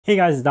Hey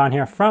guys, it's Don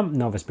here from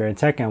Novaspirit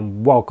Tech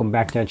and welcome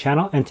back to our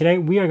channel. And today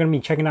we are going to be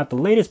checking out the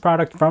latest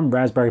product from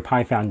Raspberry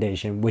Pi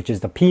Foundation, which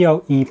is the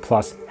PoE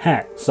Plus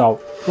hat.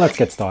 So let's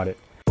get started.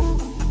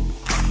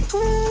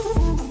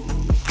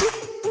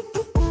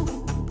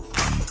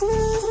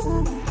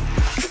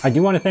 I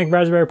do want to thank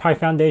Raspberry Pi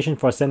Foundation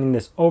for sending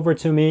this over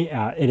to me.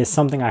 It is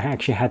something I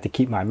actually had to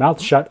keep my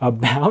mouth shut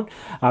about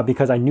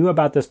because I knew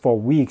about this for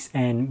weeks,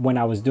 and when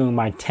I was doing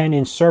my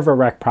 10-inch server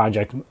rack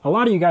project, a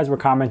lot of you guys were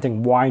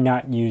commenting why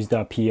not use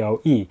the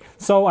PoE.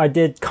 So I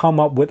did come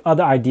up with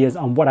other ideas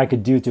on what I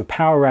could do to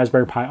power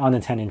Raspberry Pi on the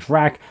 10-inch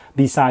rack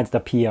besides the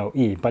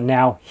PoE, but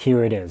now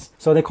here it is.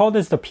 So they call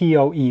this the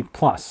PoE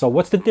Plus. So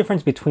what's the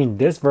difference between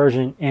this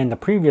version and the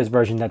previous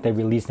version that they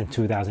released in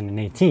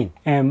 2018?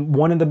 And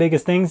one of the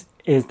biggest things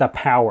is the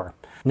power.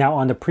 Now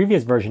on the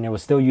previous version, it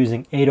was still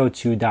using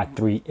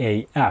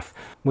 802.3 AF,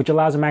 which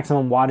allows a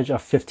maximum wattage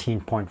of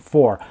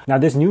 15.4. Now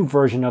this new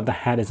version of the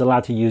hat is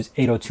allowed to use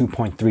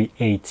 802.3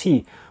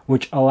 AT,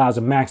 which allows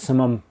a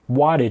maximum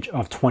wattage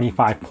of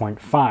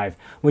 25.5,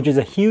 which is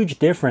a huge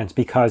difference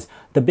because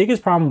the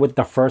biggest problem with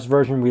the first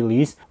version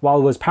release, while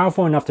it was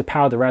powerful enough to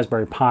power the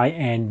Raspberry Pi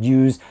and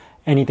use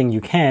anything you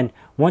can,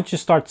 once you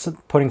start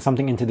putting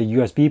something into the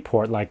USB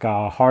port, like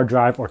a hard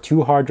drive or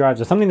two hard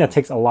drives or something that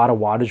takes a lot of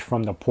wattage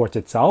from the ports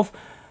itself,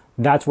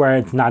 that's where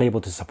it's not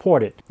able to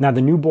support it. Now the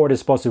new board is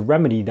supposed to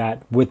remedy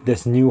that with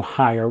this new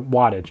higher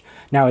wattage.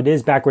 Now it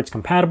is backwards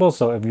compatible,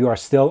 so if you are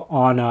still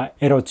on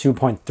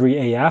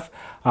 802.3 AF,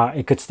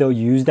 it could still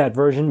use that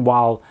version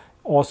while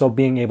also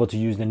being able to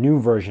use the new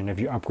version if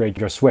you upgrade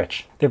your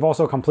switch. They've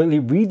also completely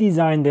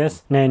redesigned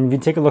this, and if you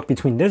take a look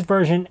between this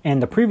version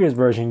and the previous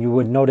version, you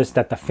would notice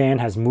that the fan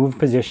has moved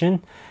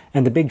position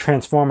and the big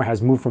transformer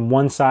has moved from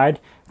one side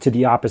to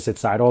the opposite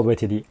side all the way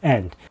to the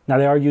end. Now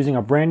they are using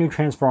a brand new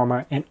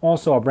transformer and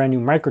also a brand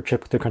new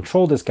microchip to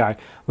control this guy,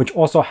 which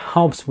also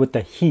helps with the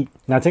heat.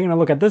 Now taking a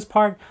look at this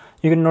part,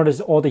 you can notice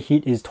all the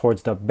heat is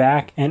towards the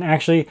back, and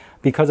actually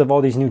because of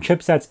all these new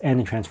chipsets and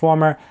the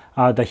transformer,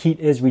 the heat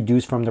is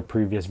reduced from the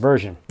previous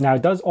version. Now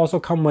it does also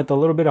come with a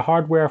little bit of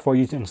hardware for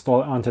you to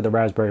install it onto the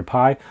Raspberry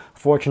Pi.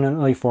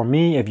 Fortunately for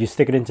me, if you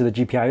stick it into the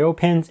GPIO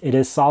pins, it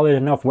is solid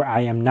enough where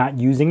I am not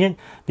using it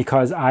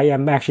because I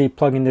am actually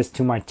plugging this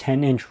to my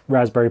 10-inch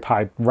Raspberry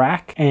Pi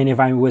rack, and if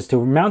I was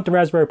to mount the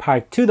Raspberry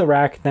Pi to the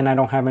rack, then I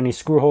don't have any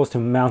screw holes to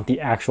mount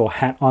the actual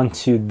hat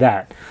onto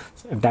that,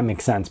 if that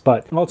makes sense.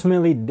 But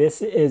ultimately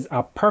this is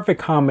a perfect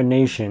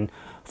combination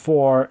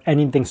for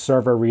anything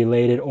server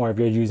related, or if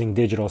you're using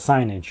digital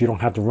signage. You don't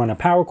have to run a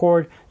power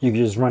cord, you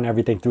can just run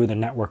everything through the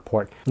network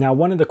port. Now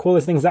one of the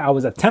coolest things that I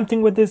was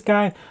attempting with this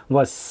guy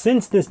was,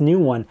 since this new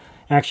one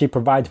actually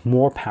provides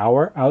more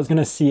power, I was going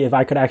to see if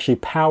I could actually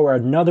power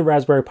another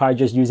Raspberry Pi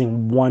just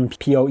using one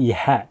PoE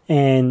hat,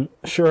 and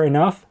sure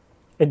enough,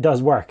 it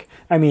does work.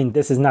 I mean,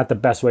 this is not the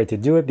best way to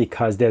do it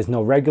because there's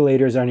no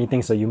regulators or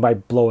anything, so you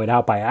might blow it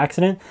out by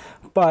accident.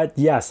 But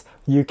yes,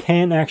 you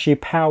can actually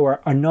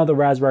power another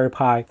Raspberry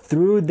Pi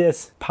through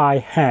this Pi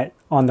hat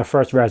on the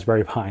first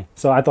Raspberry Pi.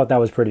 So I thought that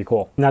was pretty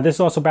cool. Now this is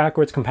also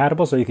backwards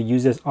compatible, so you could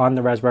use this on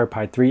the Raspberry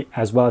Pi 3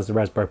 as well as the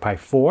Raspberry Pi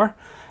 4.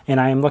 And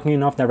I am lucky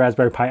enough that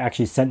Raspberry Pi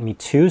actually sent me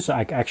two, so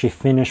I could actually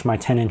finish my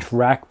 10-inch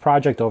rack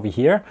project over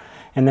here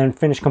and then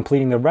finish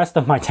completing the rest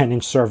of my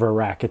 10-inch server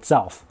rack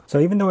itself. So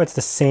even though it's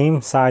the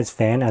same size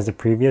fan as the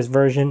previous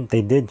version,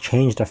 they did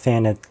change the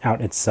fan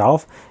out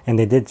itself, and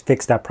they did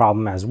fix that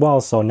problem as well.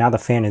 So now the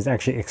fan is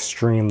actually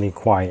extremely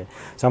quiet.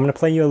 So I'm going to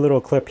play you a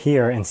little clip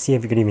here and see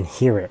if you could even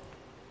hear it.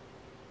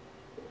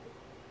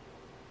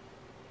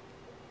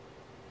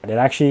 It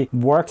actually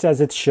works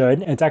as it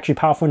should. It's actually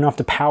powerful enough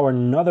to power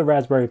another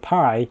Raspberry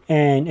Pi,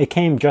 and it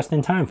came just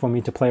in time for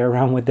me to play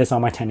around with this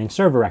on my 10-inch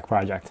server rack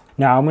project.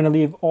 Now I'm going to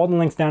leave all the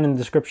links down in the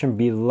description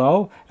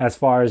below as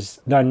far as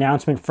the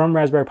announcement from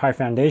Raspberry Pi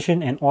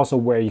Foundation and also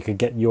where you could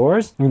get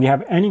yours. If you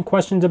have any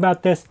questions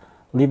about this,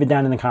 leave it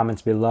down in the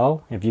comments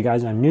below. If you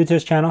guys are new to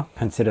this channel,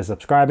 consider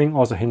subscribing.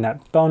 Also hitting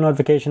that bell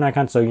notification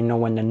icon so you know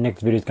when the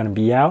next video is going to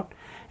be out.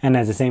 And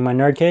as I say in my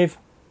nerd cave,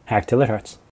 hack till it hurts.